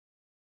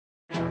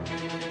Hello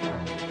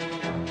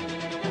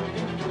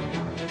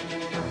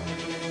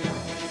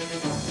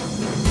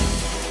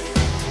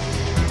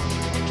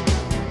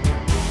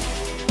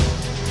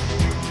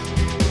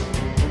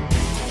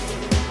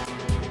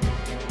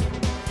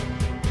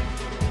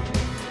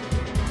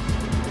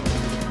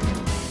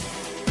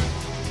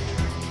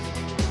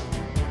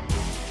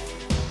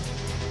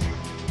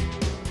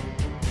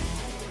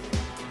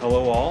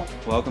all,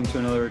 welcome to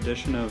another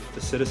edition of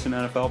the Citizen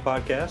NFL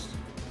podcast.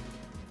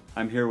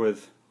 I'm here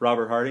with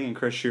Robert Harding and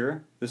Chris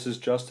Sciria. This is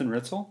Justin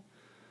Ritzel.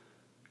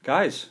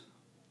 Guys,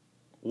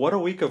 what a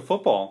week of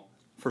football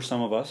for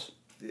some of us.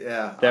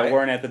 Yeah, that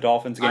weren't at the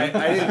Dolphins game.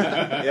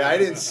 I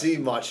didn't see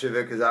much of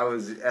it because I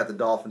was at the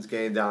Dolphins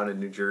game down in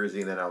New Jersey,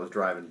 and then I was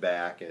driving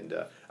back, and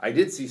I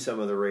did see some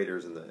of the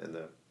Raiders and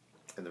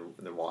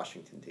the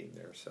Washington team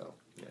there. So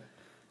yeah,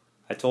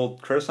 I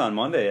told Chris on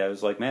Monday, I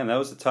was like, man, that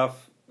was a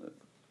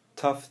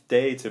tough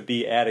day to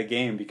be at a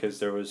game because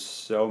there was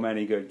so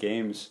many good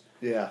games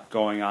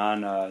going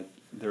on.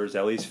 There was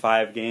at least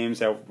 5 games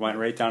that went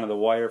right down to the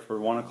wire for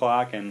 1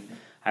 o'clock, and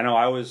I know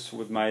I was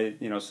with my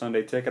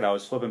Sunday ticket. I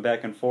was flipping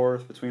back and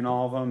forth between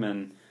all of them,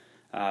 and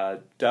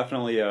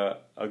definitely a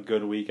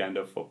good weekend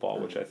of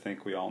football, which I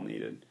think we all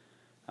needed.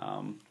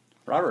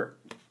 Robert,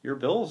 your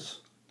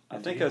Bills, I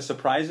think a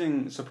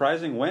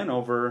surprising win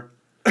over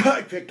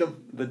I picked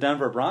them. The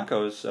Denver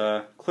Broncos.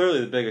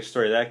 Clearly, the biggest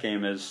story of that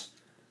game is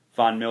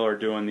Von Miller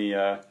doing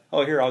the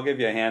here, I'll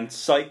give you a hand,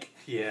 psych,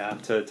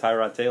 to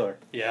Tyrod Taylor.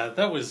 Yeah,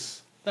 that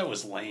was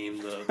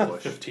lame. The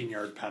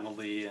 15-yard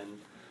penalty, and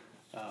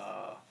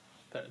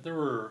there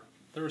were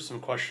some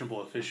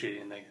questionable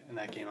officiating in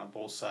that game on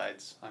both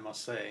sides, I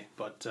must say.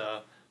 But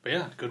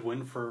yeah, good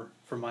win for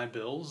my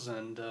Bills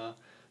and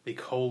the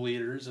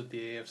co-leaders of the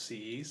AFC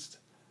East.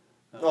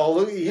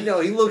 Look, he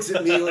looks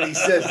at me when he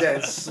says that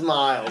and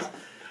smiles.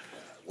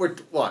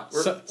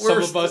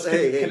 Some of us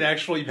can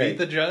actually beat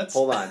the Jets.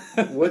 Hold on.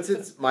 What's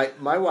it?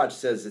 My watch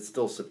says it's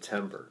still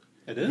September.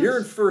 It is. You're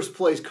in first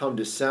place come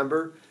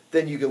December.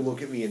 Then you can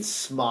look at me and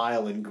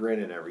smile and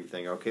grin and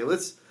everything. Okay,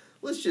 let's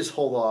just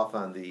hold off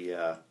on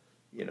the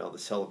the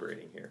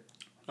celebrating here.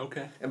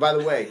 Okay. And by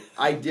the way,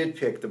 I did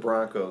pick the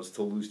Broncos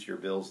to lose to your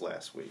Bills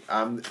last week.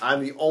 I'm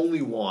the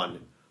only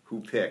one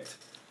who picked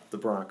the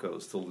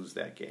Broncos to lose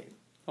that game.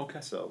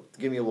 Okay. So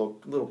give me a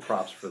little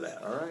props for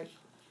that. All right.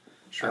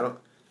 Sure.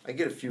 I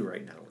get a few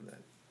right now and then.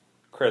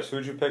 Chris,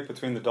 who'd you pick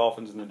between the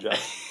Dolphins and the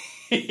Jets?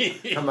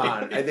 Come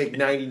on, I think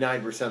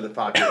 99% of the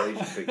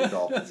population picked the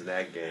Dolphins in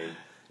that game.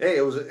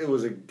 Hey,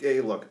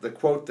 look, the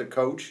quote the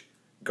coach,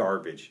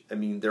 garbage. I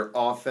mean, their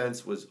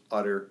offense was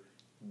utter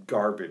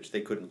garbage. They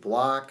couldn't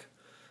block.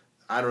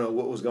 I don't know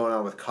what was going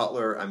on with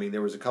Cutler. I mean,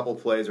 there was a couple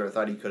plays where I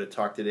thought he could have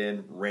tucked it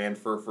in, ran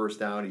for a first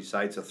down. He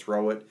decided to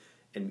throw it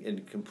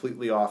and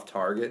completely off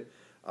target.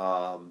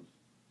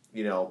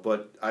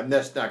 But I'm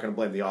just not going to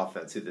blame the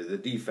offense either. The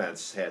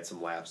defense had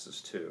some lapses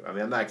too. I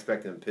mean, I'm not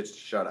expecting them to pitch to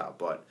shutout,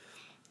 but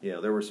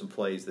there were some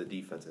plays the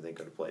defense I think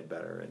could have played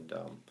better, and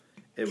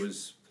it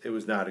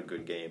was not a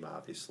good game,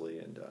 obviously.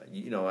 And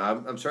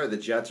I'm sorry, the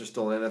Jets are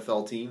still an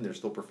NFL team. They're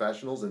still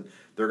professionals, and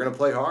they're going to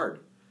play hard,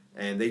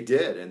 and they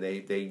did, and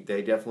they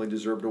definitely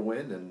deserved to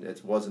win, and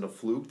it wasn't a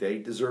fluke. They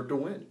deserved to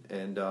win,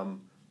 and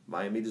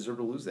Miami deserved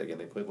to lose that game.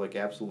 They played like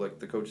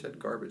the coach said,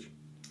 garbage.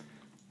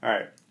 All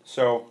right,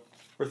 so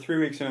we're 3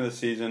 weeks into the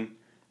season.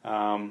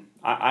 I'm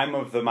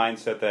of the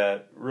mindset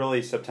that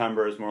really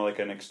September is more like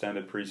an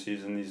extended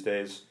preseason these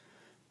days.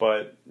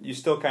 But you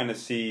still kind of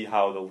see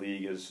how the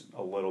league is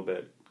a little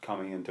bit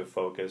coming into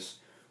focus.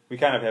 We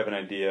kind of have an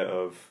idea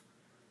of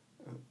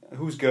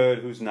who's good,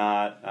 who's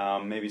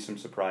not, maybe some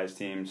surprise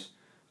teams.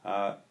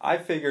 I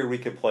figured we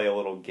could play a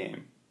little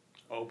game.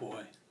 Oh,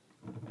 boy.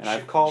 And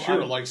I've called...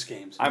 Sure likes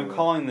games. I'm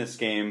calling this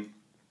game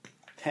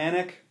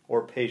Panic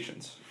or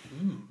Patience.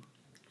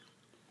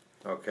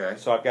 Okay.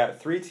 So I've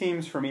got 3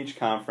 teams from each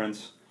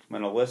conference. I'm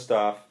going to list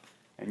off,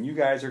 and you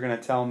guys are going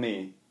to tell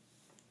me,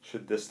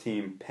 should this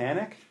team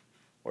panic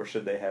or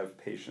should they have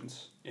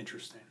patience?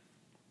 Interesting.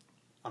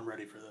 I'm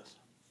ready for this.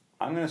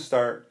 I'm going to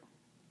start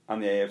on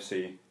the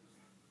AFC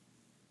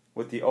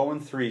with the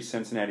 0-3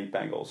 Cincinnati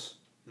Bengals.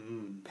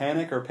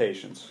 Panic or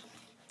patience?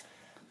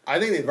 I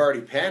think they've already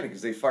panicked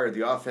because they fired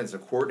the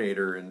offensive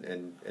coordinator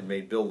and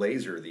made Bill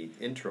Lazor the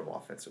interim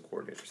offensive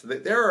coordinator. So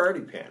they're already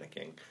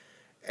panicking.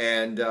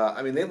 And,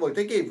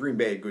 they gave Green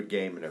Bay a good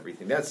game and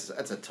everything. That's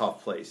a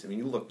tough place. I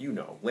mean,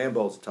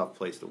 Lambeau's a tough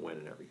place to win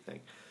and everything.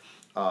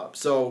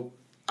 So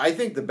I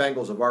think the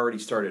Bengals have already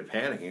started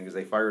panicking because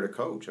they fired a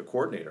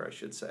coordinator, I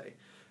should say.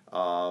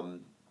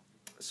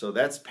 So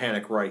that's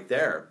panic right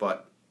there.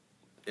 But,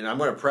 and I'm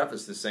going to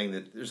preface this saying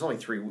that it's only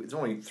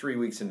 3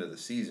 weeks into the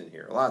season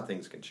here. A lot of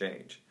things can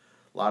change.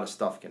 A lot of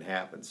stuff can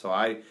happen. So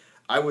I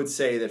would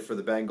say that for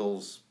the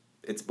Bengals,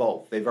 it's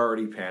both. They've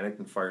already panicked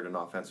and fired an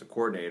offensive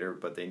coordinator,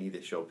 but they need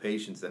to show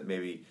patience that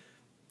maybe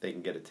they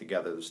can get it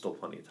together. There's still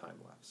plenty of time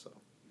left. So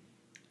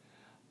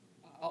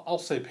I'll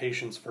say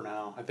patience for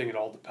now. I think it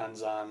all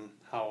depends on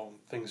how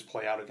things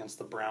play out against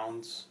the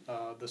Browns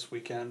this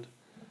weekend.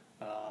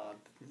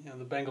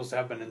 The Bengals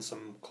have been in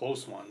some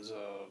close ones.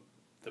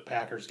 the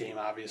Packers game,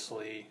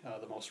 obviously,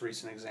 the most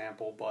recent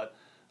example, but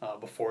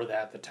before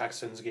that, the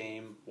Texans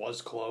game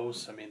was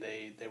close. I mean,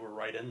 they were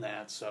right in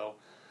that, so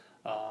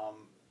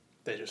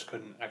they just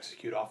couldn't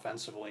execute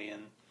offensively,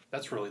 and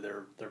that's really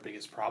their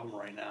biggest problem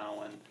right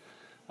now.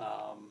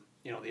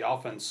 And the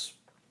offense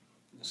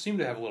seemed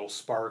to have a little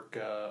spark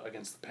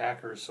against the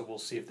Packers, so we'll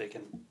see if they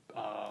can.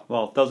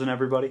 Well, doesn't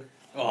everybody?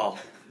 Well,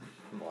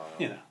 Wow.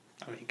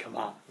 I mean, come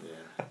on.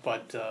 Yeah.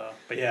 But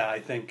yeah, I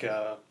think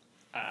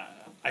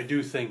I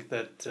do think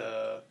that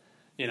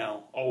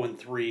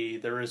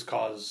 0-3, there is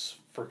cause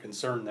for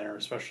concern there,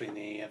 especially in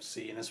the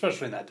AFC and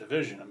especially in that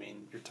division. I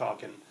mean, you're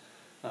talking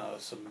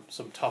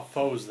some tough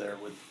foes there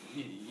with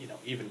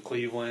even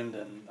Cleveland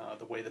and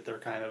the way that they're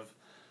kind of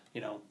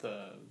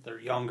they're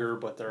younger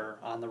but they're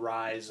on the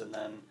rise, and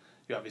then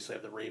you obviously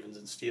have the Ravens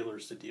and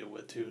Steelers to deal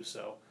with too.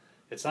 So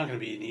it's not going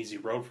to be an easy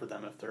road for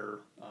them if they're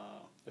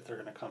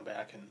going to come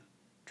back and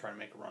try to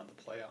make a run at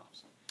the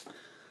playoffs.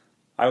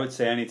 I would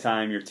say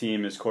anytime your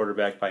team is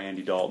quarterbacked by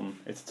Andy Dalton,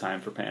 it's a time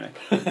for panic.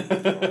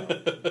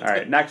 All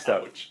right, next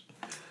up.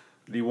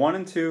 The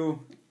 1-2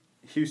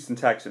 Houston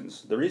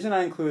Texans. The reason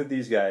I included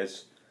these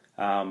guys,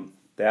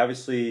 they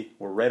obviously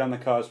were right on the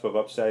cusp of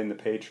upsetting the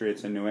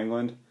Patriots in New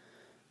England,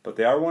 but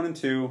they are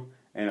 1-2,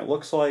 and it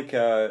looks like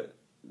the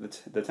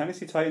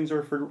Tennessee Titans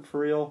are for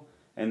real,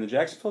 and the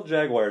Jacksonville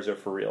Jaguars are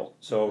for real.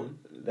 So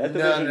that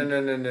division.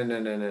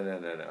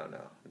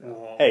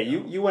 No. Hey,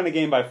 you win a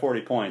game by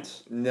 40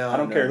 points. I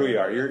don't care who you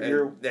are.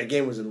 You're that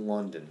game was in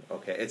London.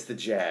 Okay, it's the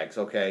Jags.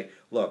 Okay,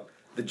 look,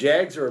 the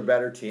Jags are a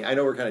better team. I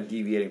know we're kind of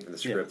deviating from the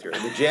script here.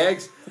 The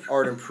Jags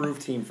are an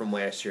improved team from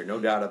last year, no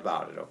doubt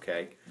about it.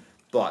 Okay,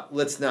 but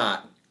let's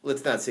not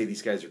say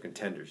these guys are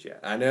contenders yet.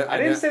 I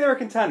didn't say they were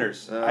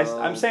contenders.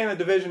 I'm saying the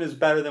division is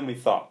better than we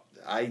thought.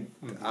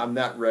 I'm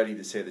not ready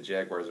to say the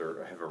Jaguars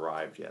have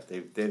arrived yet.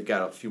 They've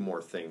got a few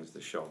more things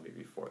to show me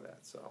before that.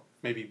 So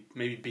maybe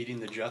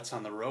beating the Jets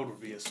on the road would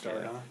be a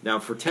start. Huh? Now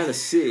for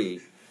Tennessee,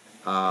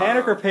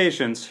 panic or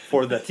patience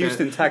for the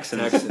Houston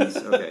Texans.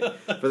 Okay.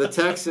 For the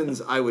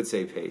Texans, I would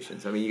say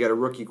patience. I mean, you got a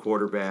rookie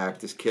quarterback.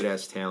 This kid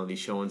has talent. He's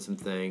showing some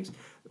things.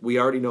 We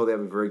already know they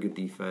have a very good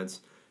defense.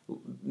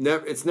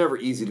 It's never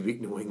easy to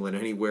beat New England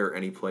anywhere,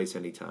 any place,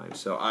 anytime.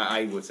 So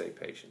I would say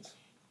patience.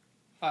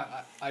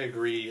 I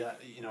agree.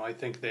 I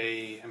think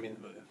they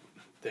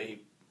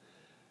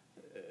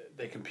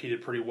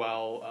competed pretty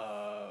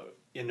well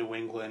in New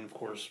England. Of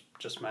course,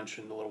 just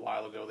mentioned a little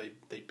while ago,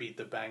 they beat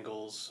the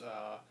Bengals.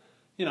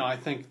 I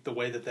think the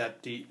way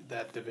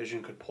that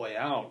division could play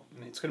out,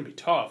 it's going to be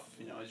tough.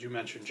 As you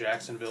mentioned,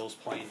 Jacksonville's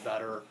playing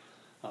better.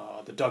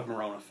 The Doug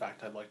Marrone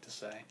effect, I'd like to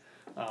say.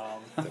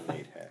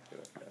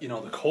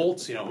 The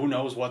Colts, who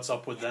knows what's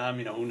up with them?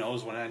 Who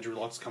knows when Andrew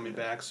Luck's coming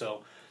back?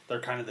 So they're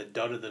kind of the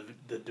dud of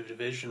the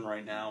division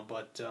right now.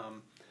 But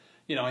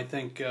I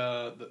think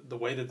the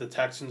way that the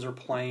Texans are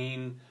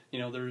playing,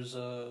 there's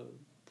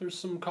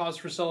some cause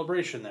for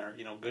celebration there.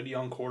 Good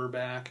young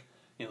quarterback.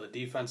 The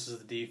defense is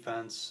the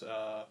defense.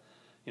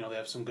 They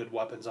have some good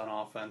weapons on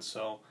offense.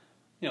 So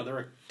they're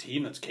a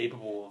team that's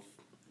capable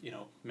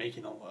of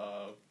making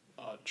a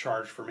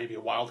charge for maybe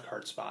a wild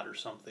card spot or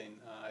something.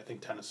 I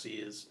think Tennessee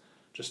is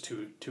just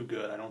too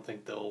good. I don't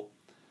think they'll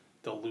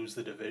lose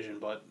the division,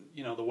 but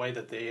the way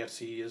that the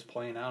AFC is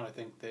playing out, I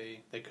think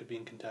they could be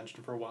in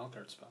contention for a wild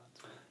card spot.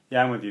 So.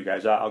 Yeah, I'm with you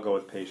guys. I'll go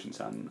with patience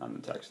on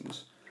the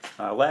Texans.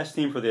 Last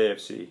team for the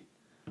AFC,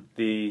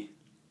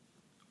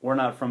 we're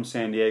not from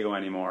San Diego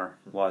anymore,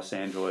 Los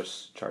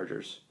Angeles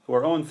Chargers, who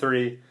are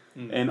 0-3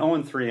 and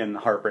 0-3 in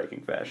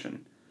heartbreaking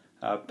fashion.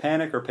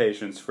 Panic or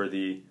patience for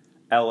the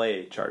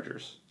LA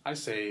Chargers? I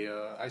say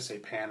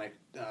panic.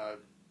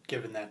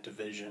 Given that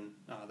division,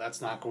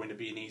 that's not going to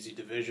be an easy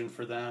division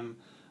for them.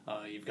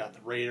 You've got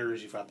the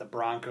Raiders, you've got the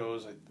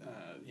Broncos.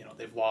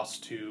 They've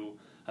lost to,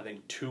 I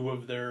think, 2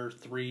 of their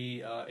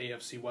 3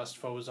 AFC West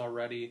foes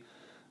already.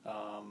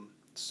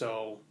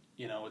 So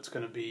it's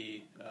going to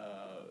be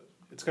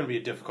a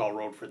difficult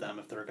road for them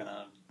if they're going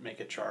to make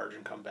a charge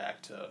and come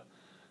back to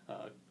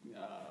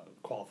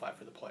qualify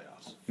for the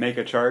playoffs. Make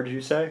a charge,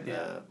 you say?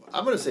 Yeah,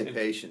 I'm going to say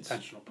patience.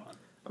 Intentional pun.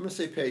 I'm going to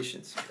say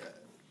patience.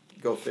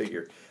 Go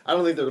figure. I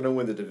don't think they're going to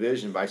win the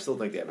division, but I still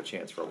think they have a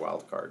chance for a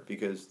wild card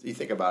because you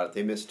think about it,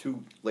 they missed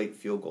 2 late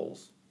field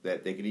goals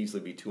that they could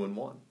easily be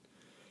 2-1.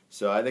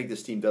 So I think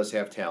this team does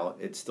have talent.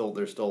 There's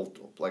still,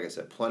 like I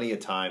said, plenty of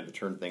time to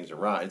turn things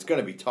around. It's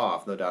going to be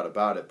tough, no doubt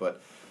about it,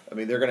 but I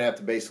mean they're going to have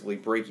to basically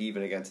break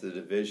even against the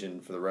division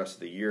for the rest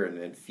of the year and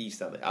then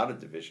feast on the out of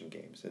division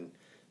games. And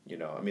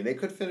they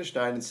could finish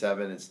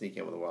 9-7 and sneak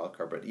in with a wild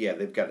card, but yeah,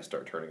 they've got to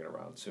start turning it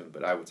around soon.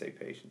 But I would say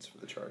patience for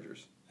the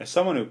Chargers. As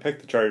someone who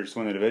picked the Chargers to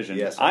win the division,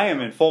 yes, I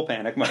am in full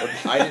panic mode.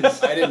 I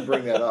didn't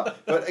bring that up,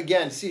 but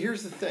again, see,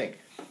 here's the thing: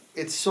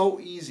 it's so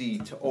easy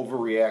to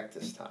overreact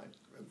this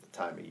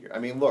time of year. I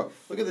mean, look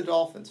at the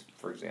Dolphins,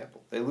 for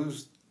example. They're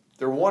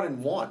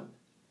 1-1,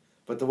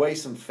 but the way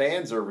some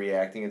fans are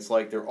reacting, it's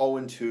like they're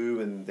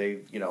 0-2, and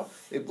they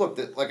looked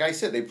at, like I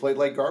said, they played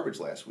like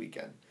garbage last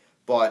weekend,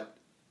 but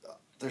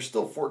there's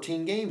still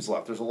 14 games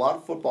left. There's a lot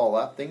of football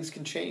left. Things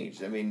can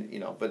change. I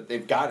mean, but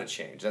they've got to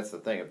change. That's the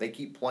thing. If they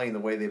keep playing the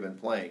way they've been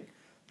playing,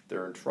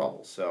 they're in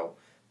trouble. So,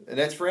 and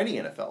that's for any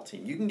NFL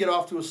team. You can get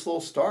off to a slow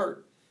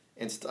start.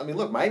 And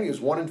look, Miami was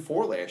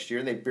 1-4 last year,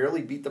 and they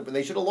barely beat them.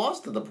 They should have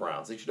lost to the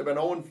Browns. They should have been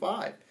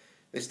 0-5.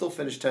 They still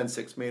finished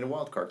 10-6, made a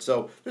wild card.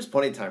 So there's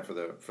plenty of time for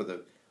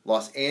the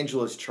Los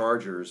Angeles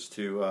Chargers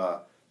to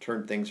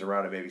turn things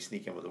around and maybe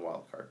sneak in with a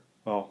wild card.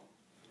 Well,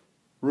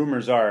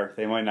 rumors are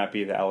they might not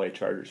be the LA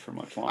Chargers for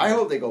much longer. I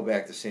hope they go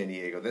back to San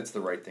Diego. That's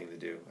the right thing to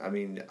do. I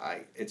mean,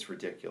 it's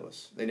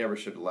ridiculous. They never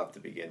should have left to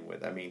begin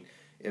with. I mean,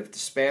 if the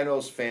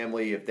Spanos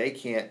family, if they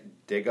can't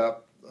dig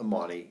up the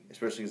money,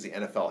 especially because the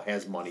NFL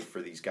has money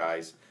for these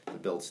guys to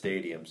build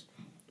stadiums,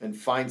 and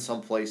find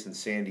some place in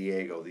San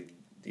Diego,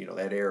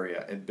 that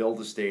area, and build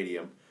a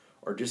stadium,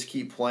 or just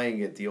keep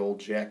playing at the old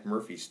Jack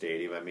Murphy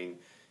Stadium. I mean,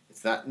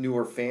 it's not new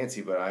or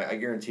fancy, but I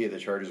guarantee you the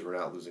Chargers were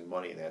not losing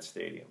money in that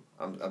stadium.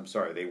 I'm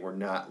sorry, they were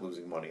not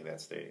losing money in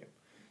that stadium.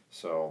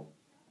 So,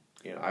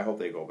 I hope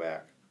they go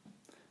back.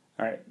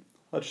 All right,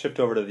 let's shift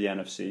over to the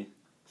NFC.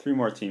 3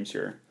 more teams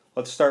here.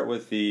 Let's start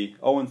with the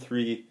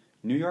 0-3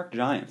 New York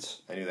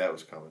Giants. I knew that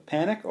was coming.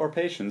 Panic or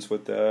patience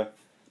with the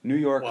New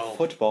York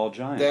Football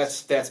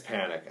Giants? That's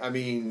panic. I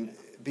mean,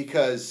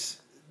 because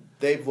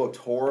they've looked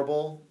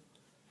horrible,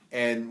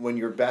 and when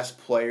your best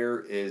player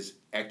is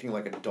acting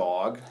like a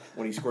dog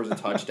when he scores a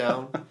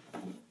touchdown,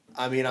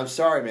 I mean, I'm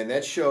sorry, man.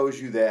 That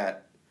shows you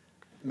that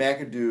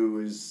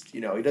McAdoo is, he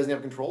doesn't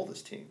have control of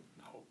this team.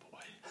 Oh, boy.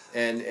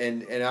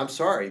 And I'm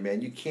sorry,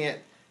 man. You can't.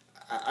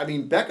 I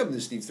mean, Beckham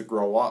just needs to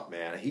grow up,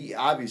 man. He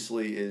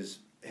obviously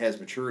has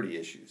maturity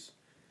issues.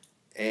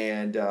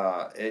 And,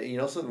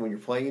 something when you're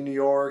playing in New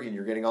York and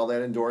you're getting all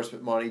that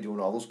endorsement money, doing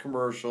all those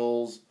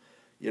commercials,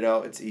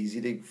 it's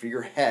easy for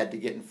your head to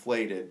get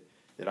inflated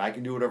that I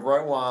can do whatever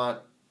I want,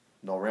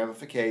 no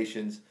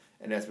ramifications,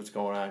 and that's what's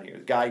going on here.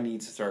 The guy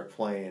needs to start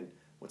playing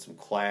with some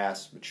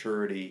class,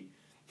 maturity,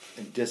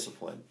 and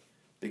discipline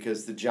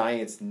because the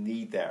Giants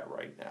need that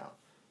right now.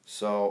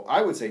 So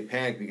I would say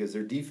panic because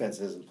their defense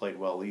hasn't played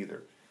well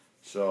either.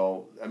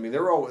 So, I mean,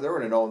 they're in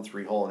an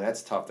 0-3 hole, and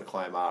that's tough to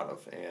climb out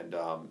of. And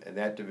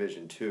that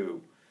division,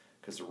 too,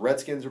 because the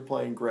Redskins are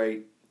playing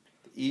great.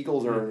 The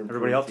Eagles are an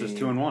everybody else is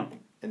 2-1.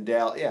 And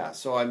Dallas, yeah.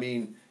 So, I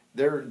mean,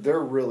 they're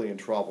really in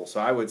trouble. So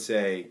I would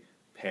say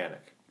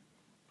panic.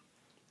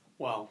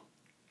 Well,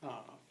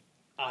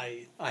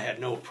 I had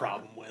no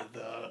problem with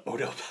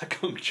Odell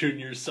Beckham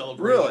Jr.'s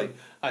celebration. Really?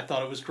 I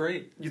thought it was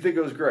great. You think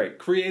it was great?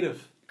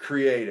 Creative.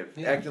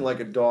 Yeah. Acting like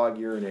a dog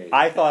urinating.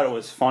 I thought it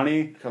was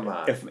funny. Come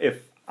on.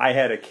 If I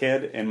had a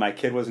kid and my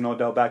kid was an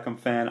Odell Beckham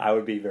fan, I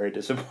would be very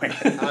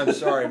disappointed. I'm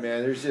sorry,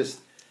 man.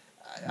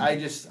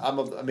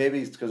 Maybe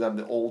it's because I'm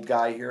the old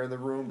guy here in the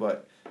room,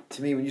 but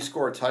to me, when you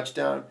score a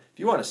touchdown, if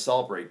you want to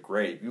celebrate,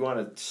 great. If you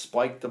want to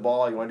spike the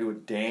ball, you want to do a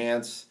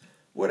dance,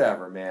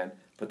 whatever, man.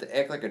 But to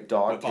act like a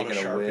dog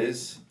taking a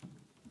whiz,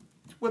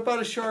 whip out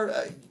a sharp,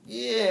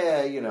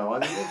 yeah, I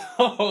mean.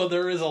 Oh,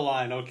 there is a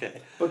line, okay.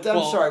 But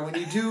I'm sorry, when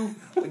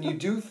you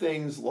do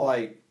things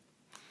like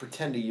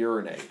pretend to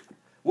urinate.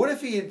 What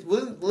if he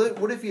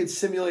had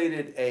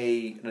simulated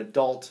an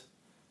adult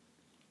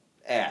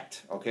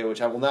act? Okay,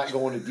 which I will not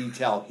go into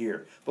detail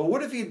here. But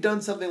what if he had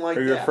done something like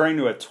that? Are you referring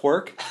to a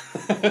twerk?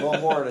 Well,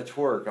 more than a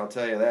twerk, I'll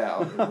tell you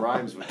that. It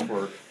rhymes with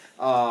twerk.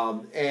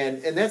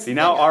 And that's the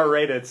now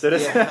R-rated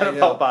Citizen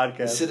NFL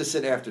podcast,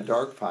 Citizen After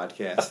Dark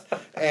podcast.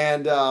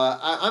 And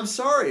I'm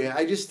sorry,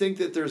 I just think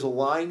that there's a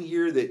line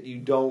here that you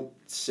don't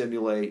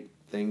simulate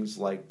things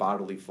like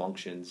bodily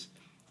functions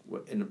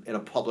in a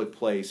public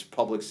place,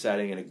 public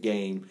setting, in a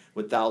game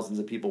with thousands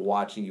of people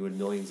watching you and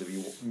millions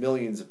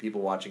of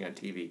people watching on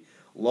TV.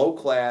 Low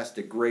class,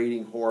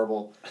 degrading,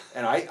 horrible.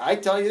 And I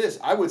tell you this,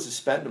 I would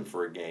suspend him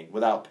for a game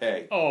without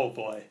pay. Oh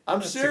boy.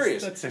 I'm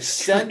serious. That's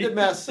Send a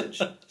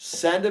message.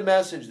 Send a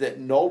message that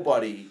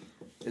nobody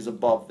is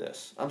above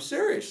this. I'm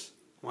serious.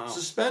 Wow.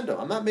 Suspend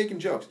him. I'm not making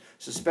jokes.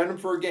 Suspend him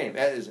for a game.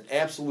 That is an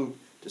absolute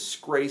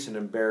disgrace and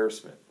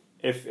embarrassment.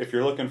 If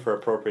you're looking for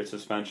appropriate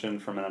suspension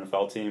from an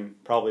NFL team,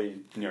 probably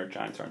New York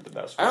Giants aren't the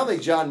best ones. I don't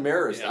think John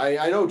Mara is. Yeah.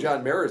 I know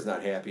John Mara is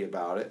not happy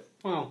about it.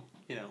 Well,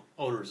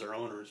 owners are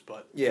owners,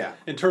 but yeah.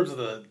 In terms of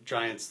the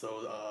Giants,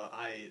 though,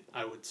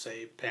 I would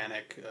say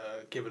panic,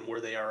 given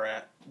where they're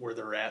at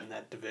in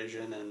that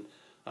division,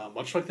 and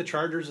much like the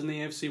Chargers in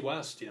the AFC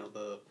West,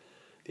 the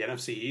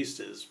NFC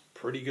East is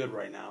pretty good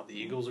right now. The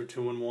Eagles are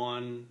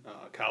 2-1,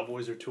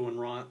 Cowboys are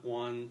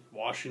 2-1,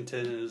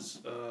 Washington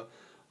is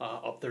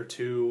up there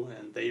too,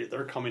 and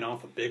they're coming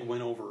off a big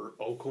win over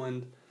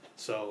Oakland,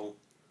 so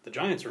the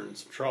Giants are in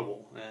some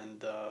trouble,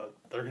 and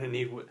they're going to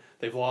need.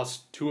 They've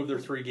lost 2 of their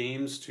 3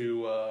 games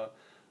to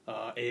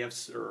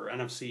AFC or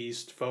NFC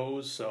East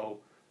foes, so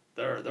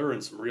they're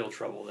in some real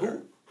trouble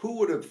there. Who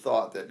would have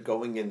thought that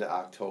going into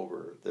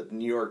October, the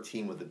New York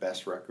team with the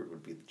best record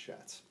would be the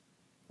Jets?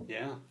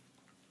 Yeah.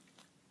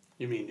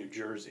 You mean New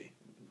Jersey?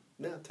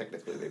 No,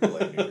 technically they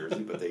play New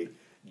Jersey, but they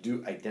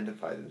do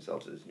identify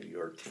themselves as New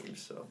York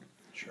teams. So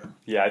sure.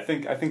 Yeah, I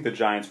think the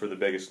Giants were the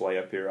biggest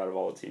layup here out of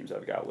all the teams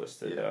I've got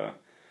listed. Yeah.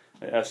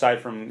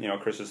 aside from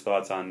Chris's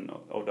thoughts on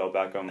Odell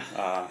Beckham,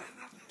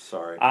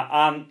 sorry,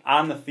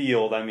 on the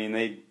field, I mean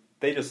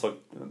they just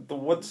look.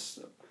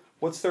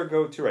 What's their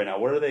go-to right now?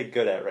 What are they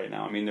good at right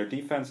now? I mean, their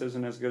defense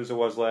isn't as good as it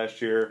was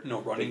last year. No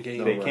running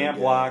game. They can't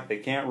block. They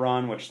can't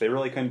run, which they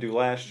really couldn't do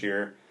last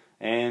year.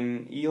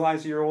 And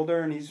Eli's a year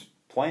older, and he's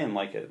playing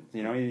like it.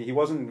 He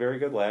wasn't very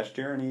good last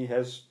year, and he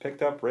has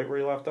picked up right where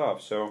he left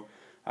off. So,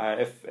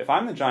 if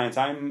I'm the Giants,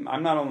 I'm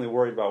not only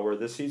worried about where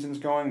this season's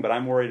going, but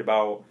I'm worried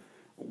about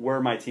where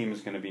my team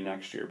is going to be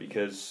next year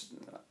because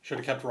should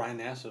have kept Ryan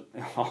Nassib.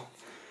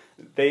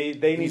 They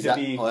need to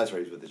be. Oh, that's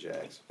right. He's with the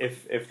Jags.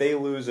 If they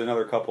lose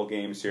another couple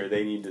games here,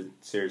 they need to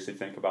seriously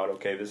think about,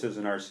 okay, this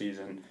isn't our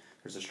season.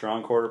 There's a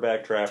strong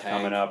quarterback draft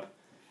coming up.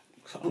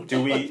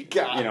 Do we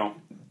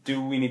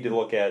do we need to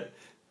look at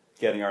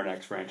getting our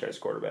next franchise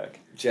quarterback?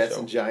 Jets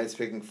and Giants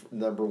picking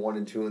number 1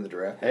 and 2 in the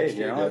draft. Hey,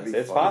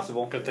 it's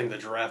possible. Good thing the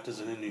draft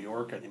isn't in New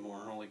York anymore.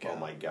 Holy cow! Oh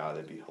my God,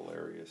 that'd be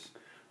hilarious.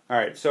 All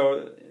right,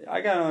 so I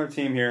got another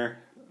team here.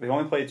 They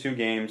only played 2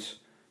 games.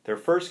 Their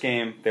first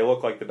game, they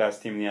look like the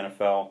best team in the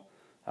NFL.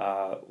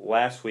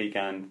 Last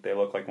weekend, they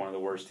looked like one of the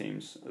worst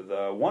teams.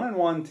 The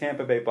 1-1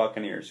 Tampa Bay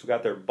Buccaneers, who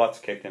got their butts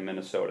kicked in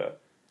Minnesota.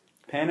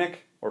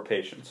 Panic or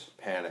patience?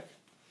 Panic.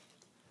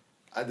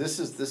 This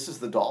is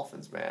the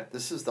Dolphins, man.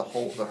 This is the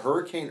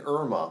Hurricane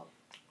Irma.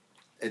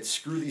 It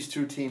screwed these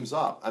 2 teams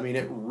up. I mean,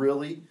 it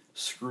really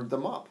screwed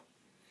them up.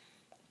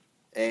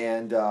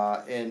 And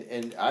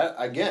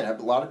again, a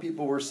lot of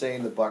people were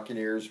saying the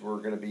Buccaneers were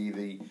going to be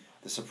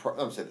the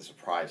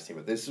surprise team,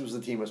 but this was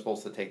the team that was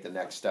supposed to take the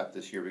next step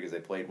this year because they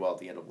played well at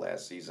the end of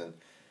last season,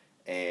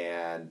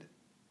 and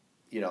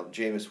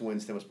Jameis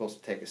Winston was supposed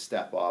to take a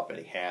step up, and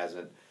he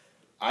hasn't.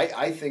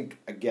 I think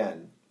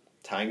again,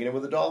 tying it in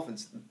with the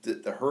Dolphins,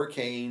 the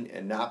Hurricane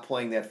and not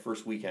playing that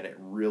first weekend, it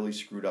really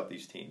screwed up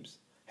these teams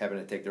having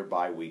to take their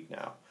bye week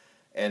now,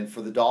 and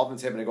for the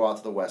Dolphins having to go out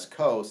to the West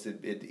Coast,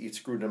 it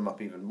screwed them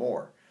up even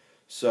more.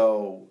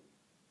 So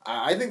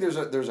I think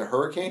there's a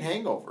Hurricane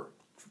hangover,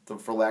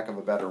 for lack of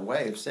a better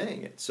way of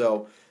saying it.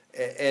 So,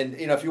 and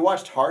if you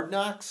watched Hard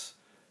Knocks,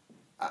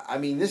 I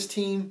mean, this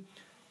team,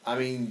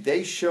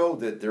 they showed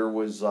that there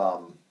was,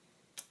 that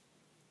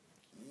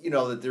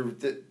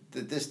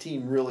this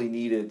team really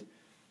needed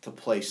to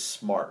play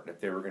smart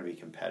if they were going to be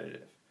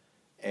competitive,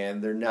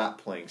 and they're not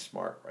playing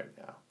smart right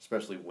now,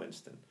 especially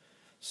Winston.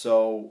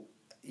 So,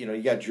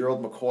 you got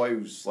Gerald McCoy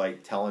who's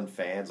like telling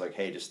fans like,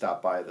 "Hey, just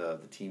stop by the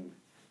team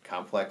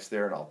complex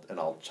there, and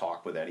I'll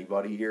talk with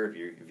anybody here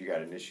if you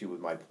got an issue with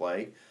my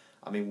play."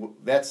 I mean,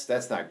 that's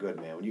not good,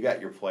 man. When you got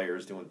your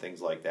players doing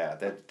things like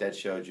that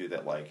showed you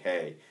that like,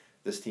 hey,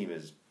 this team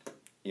is,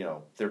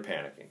 they're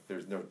panicking.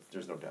 There's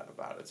no doubt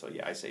about it. So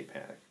yeah, I say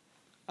panic.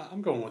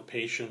 I'm going with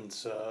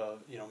patience.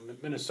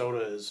 Minnesota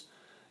is,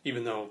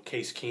 even though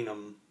Case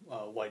Keenum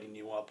lighting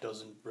you up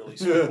doesn't really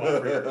speak well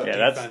for your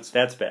defense.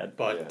 That's bad.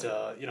 But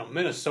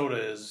Minnesota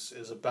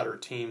is a better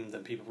team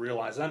than people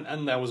realize,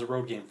 and that was a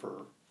road game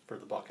for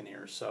the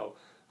Buccaneers. So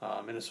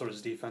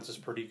Minnesota's defense is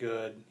pretty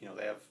good.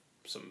 They have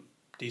some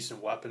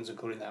decent weapons,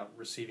 including that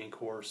receiving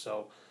core.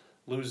 So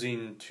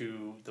losing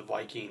to the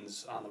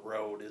Vikings on the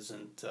road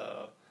isn't,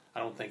 I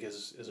don't think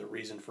is a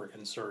reason for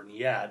concern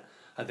yet.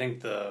 I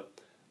think the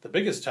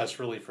biggest test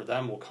really for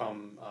them will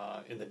come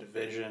in the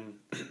division,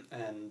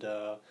 and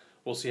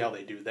we'll see how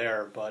they do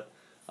there. But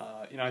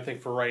I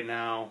think for right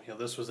now,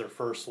 this was their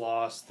first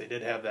loss. They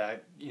did have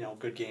that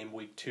good game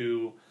week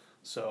 2.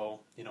 So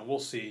we'll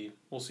see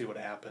what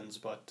happens,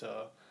 but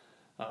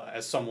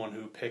as someone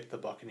who picked the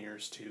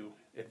Buccaneers to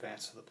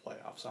advance to the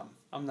playoffs,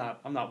 I'm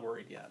not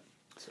worried yet.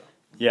 So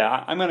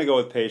yeah, I'm going to go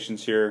with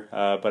patience here,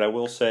 but I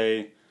will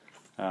say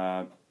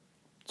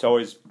it's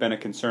always been a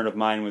concern of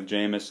mine with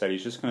Jameis that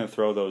he's just going to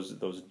throw those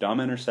dumb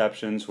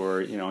interceptions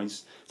where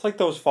it's like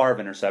those Favre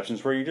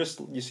interceptions where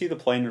you see the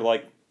play and you're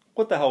like,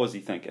 what the hell was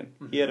he thinking?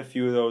 Mm-hmm. He had a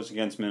few of those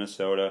against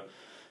Minnesota.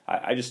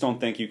 I just don't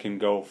think you can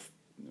go.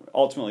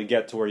 Ultimately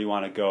get to where you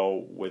want to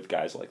go with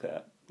guys like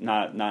that.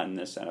 Not in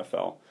this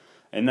NFL.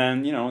 And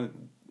then,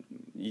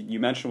 you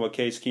mentioned what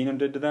Case Keenum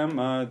did to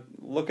them.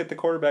 Look at the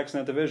quarterbacks in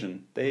that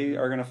division. They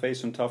are going to face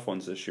some tough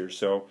ones this year.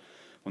 So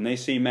when they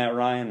see Matt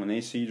Ryan, when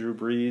they see Drew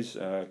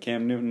Brees,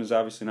 Cam Newton is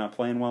obviously not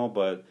playing well,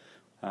 but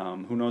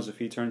who knows if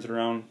he turns it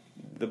around.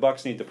 The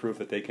Bucs need the proof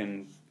that they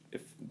can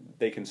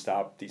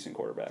stop decent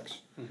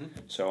quarterbacks. Mm-hmm.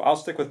 So I'll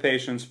stick with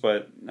patience,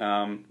 but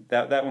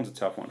that one's a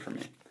tough one for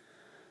me.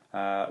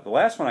 The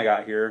last one I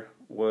got here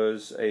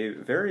was a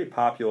very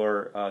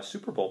popular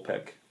Super Bowl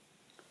pick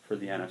for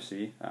the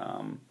NFC.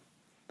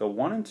 The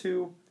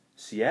 1-2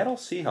 Seattle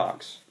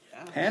Seahawks.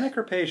 Yes. Panic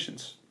or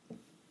patience?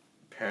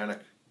 Panic.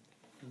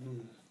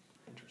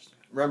 Interesting.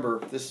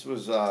 Remember, this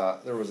was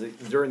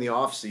during the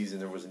off season.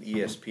 There was an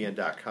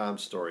ESPN.com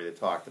story that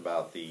talked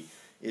about the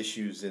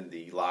issues in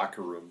the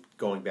locker room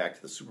going back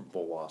to the Super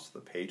Bowl loss to the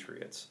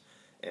Patriots,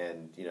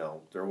 and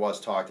there was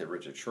talk that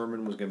Richard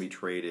Sherman was going to be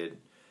traded.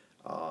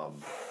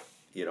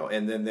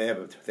 And then they have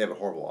a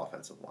horrible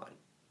offensive line.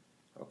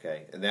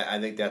 Okay, and I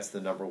think that's the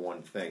number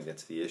one thing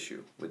that's the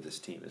issue with this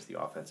team is the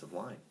offensive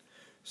line.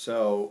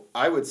 So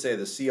I would say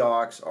the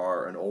Seahawks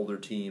are an older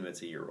team.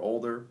 It's a year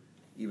older,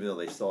 even though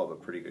they still have a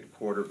pretty good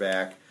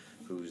quarterback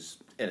who's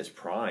in his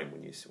prime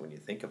when you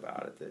think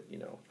about it. That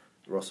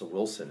Russell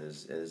Wilson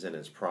is in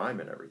his prime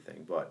and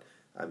everything. But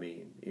I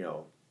mean,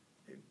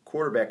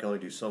 quarterback can only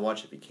do so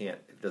much if he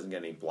doesn't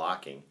get any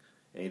blocking,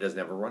 and he doesn't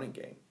have a running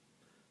game.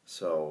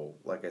 So,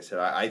 like I said,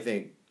 I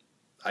think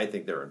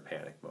they're in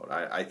panic mode.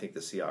 I think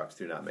the Seahawks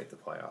do not make the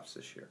playoffs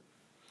this year.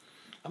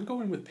 I'm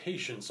going with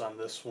patience on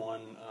this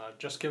one.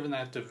 Just given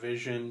that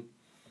division,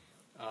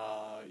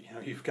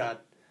 you've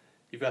got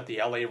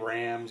the LA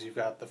Rams, you've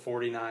got the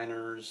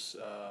 49ers.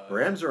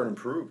 Rams are an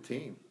improved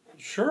team.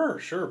 Sure,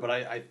 but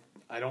I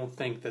don't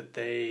think that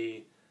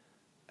they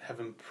have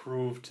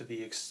improved to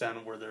the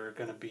extent where they're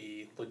going to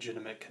be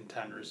legitimate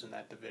contenders in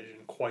that division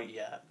quite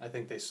yet. I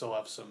think they still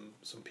have some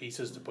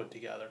pieces to put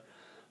together,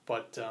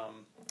 but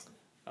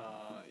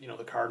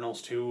the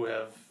Cardinals too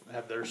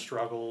have their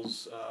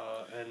struggles,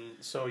 and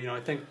so I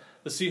think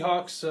the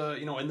Seahawks,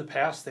 in the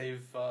past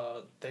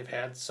they've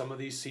had some of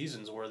these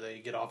seasons where they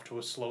get off to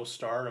a slow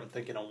start. I'm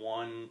thinking of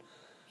one.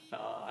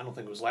 I don't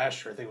think it was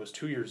last year. I think it was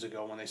 2 years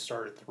ago when they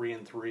started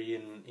 3-3,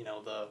 and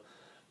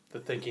the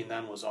thinking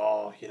then was,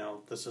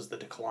 this is the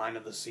decline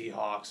of the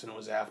Seahawks, and it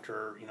was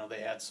after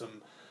they had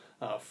some.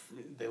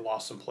 They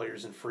lost some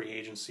players in free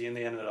agency, and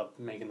they ended up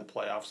making the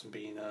playoffs and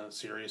being a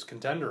serious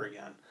contender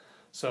again.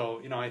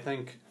 So I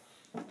think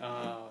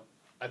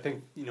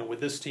with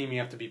this team you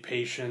have to be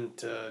patient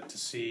to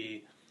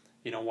see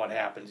what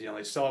happens.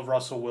 They still have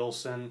Russell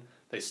Wilson.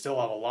 They still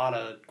have a lot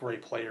of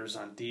great players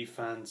on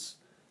defense.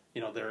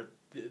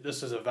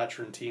 This is a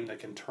veteran team that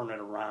can turn it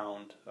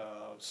around.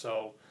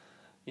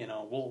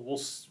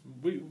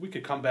 We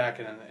could come back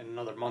in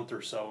another month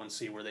or so and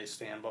see where they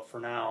stand. But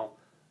for now,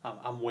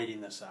 I'm waiting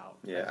this out.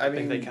 Yeah, I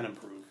think they can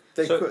improve.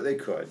 They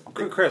could.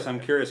 Chris, I'm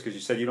curious because you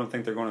said you don't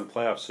think they're going to the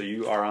playoffs. So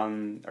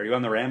are you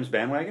on the Rams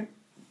bandwagon?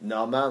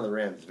 No, I'm not on the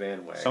Rams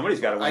bandwagon. Somebody's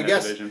got to win the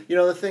division.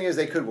 The thing is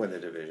they could win the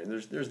division.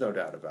 There's no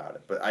doubt about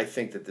it. But I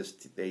think that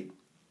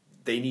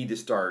they need to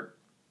start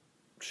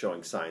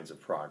showing signs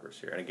of progress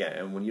here.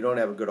 And when you don't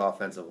have a good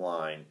offensive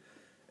line,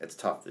 it's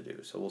tough to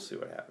do. So we'll see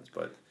what happens.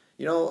 But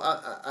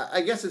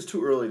I guess it's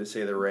too early to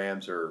say the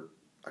Rams are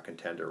a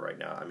contender right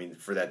now. I mean,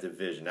 for that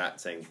division, not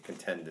saying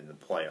contend in the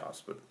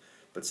playoffs,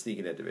 but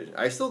sneaking that division.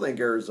 I still think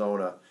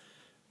Arizona,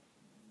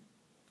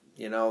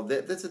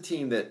 that's a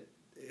team that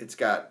it's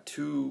got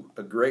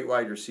a great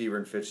wide receiver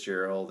in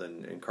Fitzgerald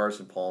and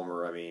Carson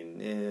Palmer. I mean,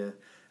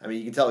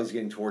 you can tell he's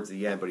getting towards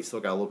the end, but he's still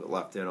got a little bit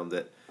left in him.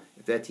 That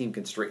if that team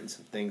can straighten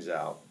some things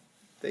out,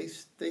 they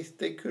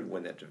could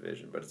win that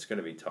division, but it's going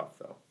to be tough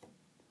though.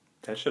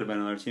 That should have been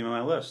another team on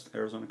my list,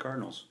 Arizona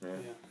Cardinals.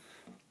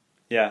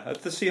 Yeah,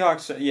 the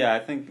Seahawks. Yeah, I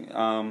think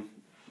I'm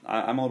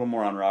a little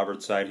more on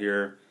Robert's side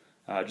here.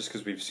 Just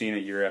because we've seen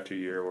it year after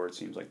year where it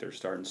seems like they're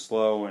starting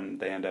slow and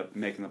they end up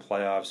making the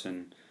playoffs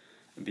and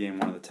being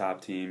one of the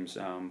top teams.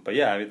 But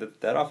yeah, I mean,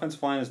 that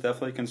offensive line is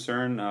definitely a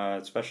concern,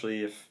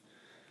 especially if,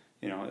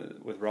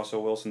 with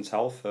Russell Wilson's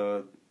health,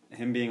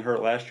 him being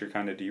hurt last year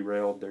kind of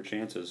derailed their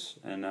chances.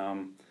 And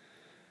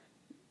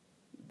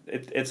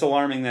it's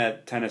alarming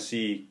that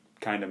Tennessee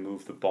kind of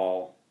moved the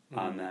ball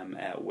on them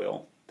at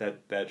will.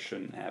 That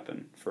shouldn't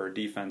happen for a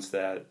defense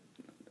that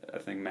I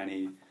think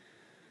many...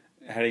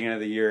 Heading into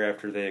the year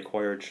after they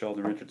acquired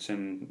Sheldon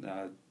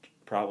Richardson,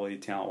 probably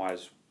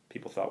talent-wise,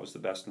 people thought was the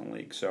best in the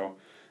league. So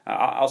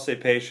I'll say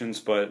patience,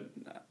 but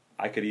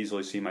I could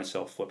easily see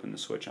myself flipping the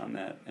switch on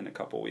that in a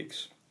couple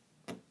weeks.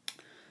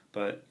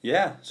 But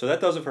yeah, so that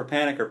does it for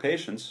panic or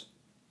patience.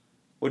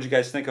 What'd you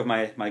guys think of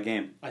my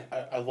game?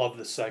 I love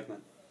this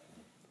segment.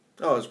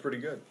 Oh, it's pretty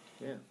good.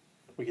 Yeah.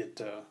 We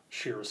get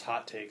Shearer's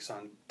hot takes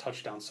on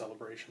touchdown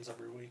celebrations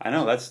every week. I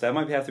know that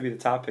might have to be the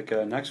topic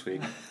next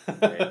week.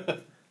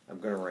 I'm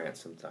going to rant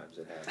sometimes.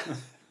 It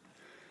happens.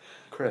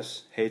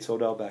 Chris hates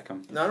Odell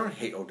Beckham. No, I don't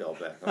hate Odell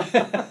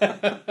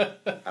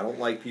Beckham. I don't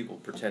like people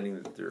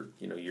pretending that they're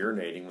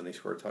urinating when they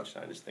score a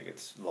touchdown. I just think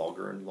it's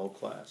vulgar and low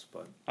class.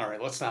 But all right,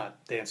 let's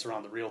not dance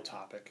around the real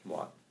topic.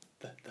 What?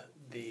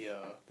 The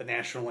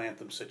national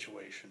anthem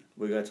situation.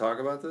 We going to talk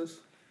about this?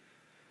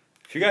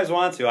 If you guys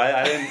want to,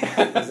 I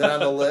didn't. Is it on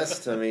the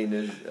list? I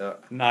mean,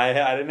 no,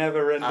 I didn't have it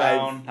written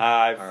down.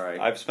 All right.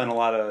 I've spent a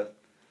lot of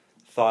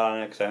thought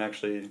on it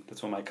because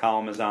that's what my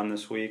column is on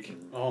this week.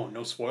 Oh,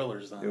 no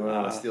spoilers then. You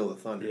want to steal the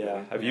thunder?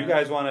 Yeah. If you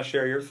guys want to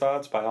share your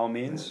thoughts, by all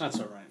means. That's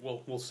all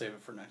right. We'll save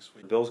it for next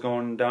week. Bill's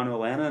going down to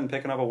Atlanta and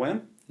picking up a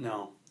win?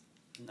 No.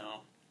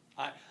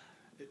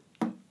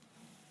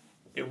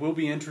 It will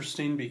be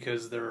interesting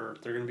because they're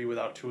going to be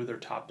without two of their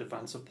top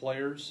defensive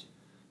players.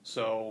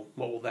 So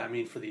what will that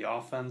mean for the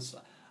offense?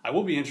 I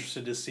will be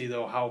interested to see,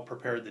 though, how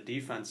prepared the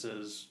defense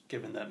is,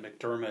 given that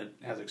McDermott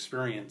has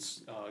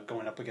experience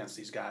going up against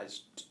these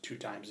guys 2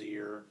 times a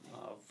year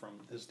from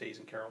his days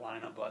in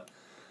Carolina. But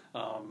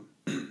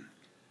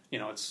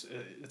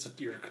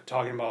you're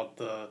talking about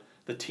the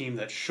team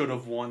that should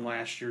have won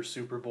last year's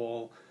Super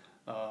Bowl.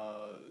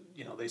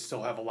 They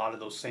still have a lot of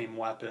those same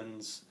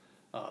weapons.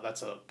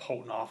 That's a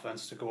potent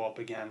offense to go up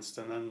against,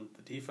 and then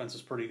the defense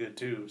is pretty good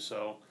too.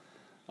 So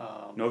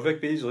No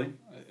Vic Beasley.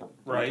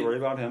 Right. Don't have to worry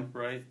about him.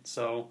 Right.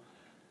 So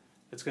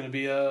it's going to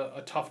be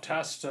a tough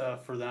test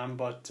for them,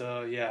 but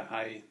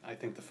I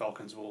think the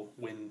Falcons will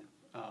win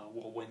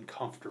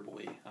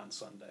comfortably on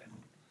Sunday.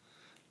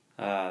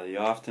 The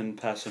often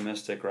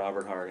pessimistic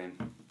Robert Harding.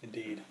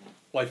 Indeed.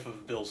 Life of a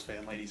Bills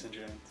fan, ladies and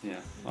gentlemen.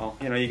 Yeah. Well,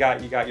 you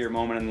got your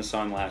moment in the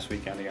sun last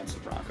weekend against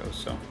the Broncos,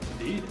 so.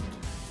 Indeed.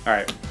 All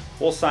right.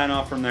 We'll sign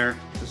off from there.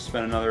 This has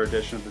been another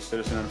edition of the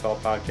Citizen NFL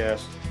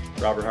Podcast.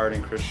 Robert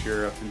Harding, Chris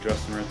Sciria, and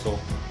Justin Ritzel.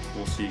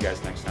 We'll see you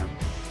guys next time.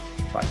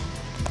 Bye.